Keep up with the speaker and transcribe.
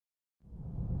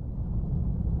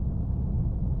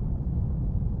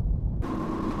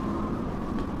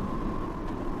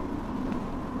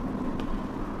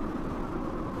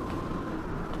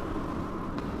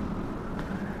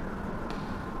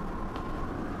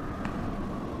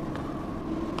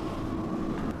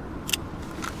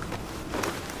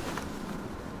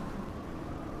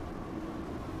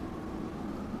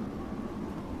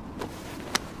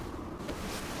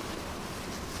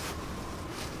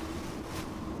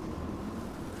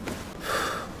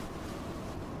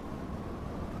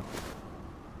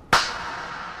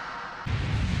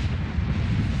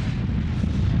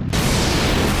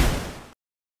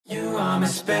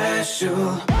special.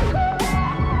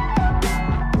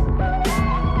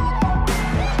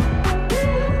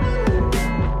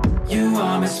 You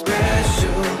are my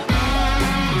special.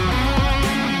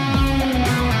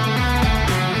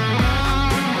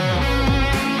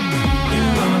 You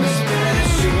are my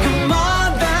special. Come on,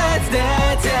 let's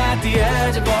dance at the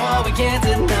edge of all we can't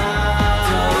deny.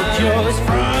 Tokyo's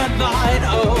front line,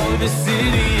 oh, the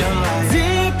city of lights.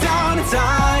 Deep down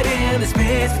inside, in the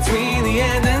space between the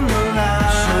end and the line.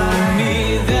 Show me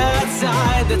that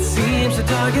side that seems so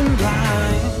dark and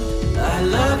blind. I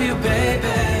love you,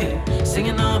 baby,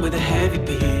 singing on with a heavy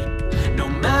beat. No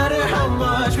matter how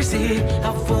much we see,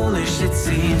 how foolish it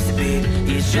seems to be.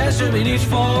 Each gesture and each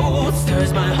fold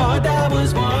stirs my heart that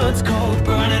was once cold,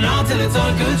 burning out till it's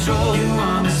uncontrolled. You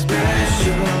are my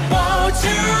special. Won't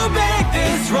you make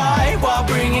this right while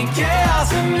bringing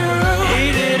chaos anew?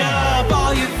 Eat it up,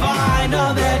 all you find,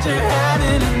 all that you're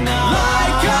having enough.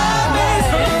 Like a maze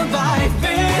for life,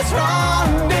 this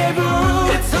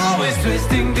rendezvous. It's always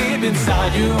twisting deep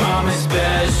inside. You are my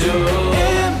special.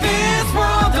 In this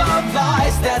world of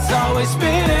lies that's always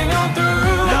spinning on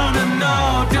through. No, no, no,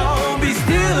 don't be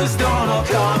still a stone, I'll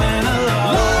come in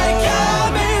alone. Like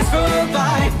a maze for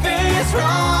life, this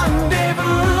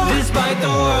rendezvous. Despite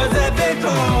the words that they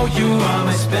throw, you are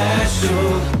my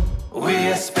special. We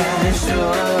are special.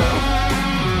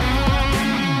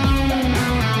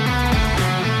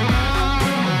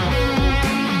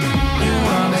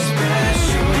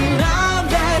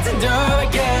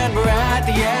 Again, we're at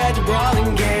the edge of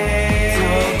brawling games.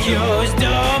 Tokyo's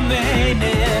domain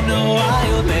in a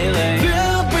wild melee,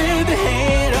 filled with the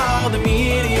hate, all the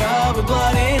media with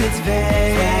blood in its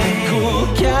veins. Cool,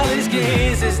 callous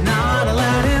gaze is not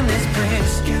allowed in this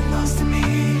place. Get lost in me.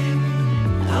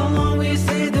 How long will you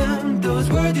say them? Those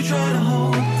words you try to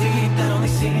hold deep that only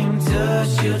seem to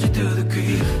shield you through the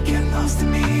grief. Get lost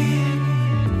in me.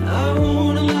 I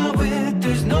won't allow it.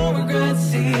 There's no regret.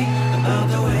 See about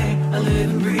the way I live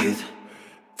and breathe.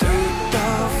 Through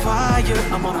the fire,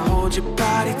 I'm gonna hold your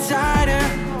body tighter.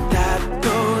 That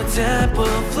gold temple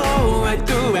will flow right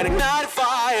through and ignite a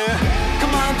fire.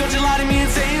 Come on, don't you lie to me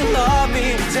and say you love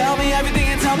me. Tell me everything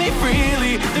and tell me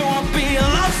freely. There won't be a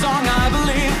love song, I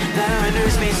believe, that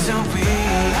renders me so weak.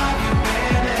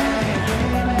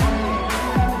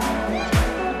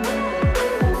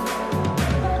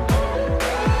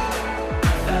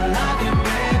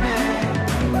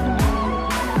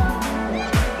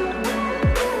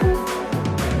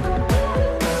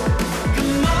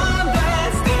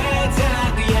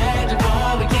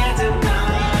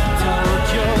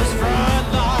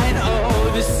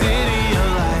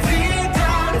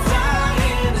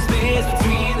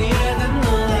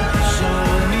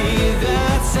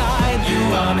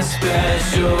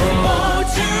 Special. Won't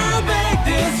you make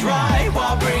this right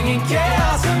while bringing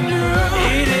chaos anew?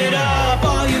 Eat it up,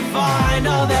 all you find,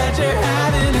 all that you're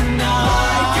having enough.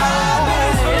 Like a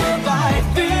maze for life,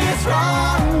 this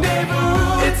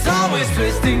rendezvous. It's always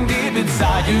twisting deep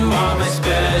inside. You are my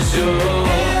special.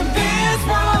 In this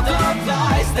world of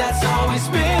lies that's always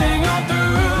spinning on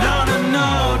through. No, no, no,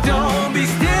 don't be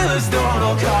still a storm,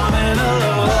 I'll come in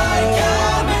alone. Like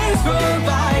a maze for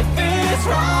life, this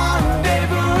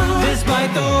rendezvous.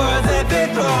 Despite the words that they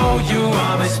throw, you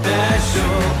are my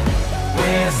special.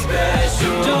 We're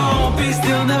special. Don't be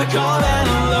still, never call that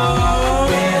alone.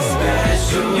 We're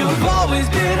special. You've always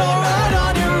been alright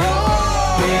on your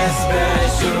own. We're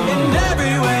special. In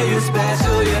every way you're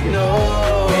special, you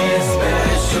know. We're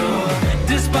special.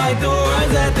 Despite the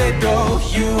words that they throw,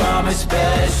 you are my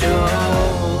special.